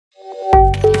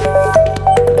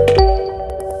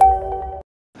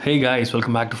Hey guys,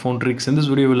 welcome back to Phone Tricks. In this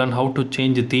video, we'll learn how to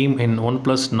change the theme in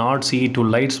Oneplus Nord CE to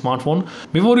Lite smartphone.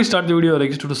 Before we start the video, I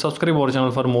request you to subscribe our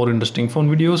channel for more interesting phone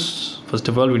videos. First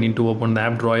of all, we need to open the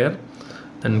app drawer,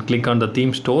 then click on the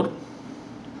theme store.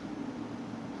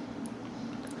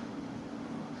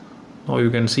 Now you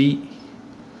can see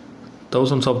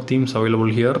thousands of themes available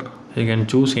here. You can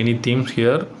choose any themes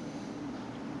here.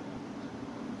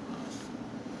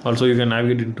 Also, you can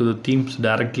navigate into the themes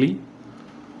directly.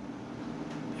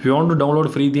 If you want to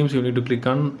download free themes, you need to click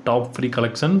on top free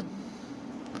collection.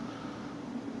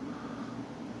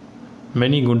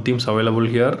 Many good themes available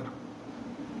here.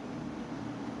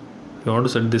 If you want to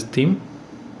set this theme,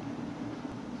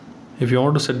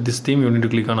 you need to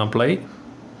click on apply.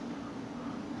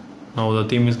 Now the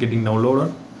theme is getting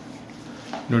downloaded.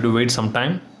 You need to wait some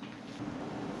time.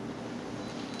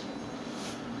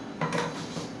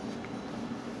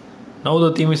 Now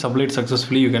the theme is applied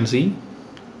successfully, you can see.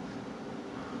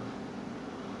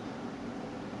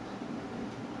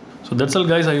 So that's all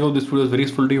guys, I hope this video is very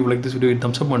useful to you. If you like this video, hit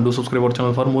thumbs up and do subscribe our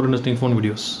channel for more interesting phone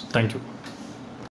videos. Thank you.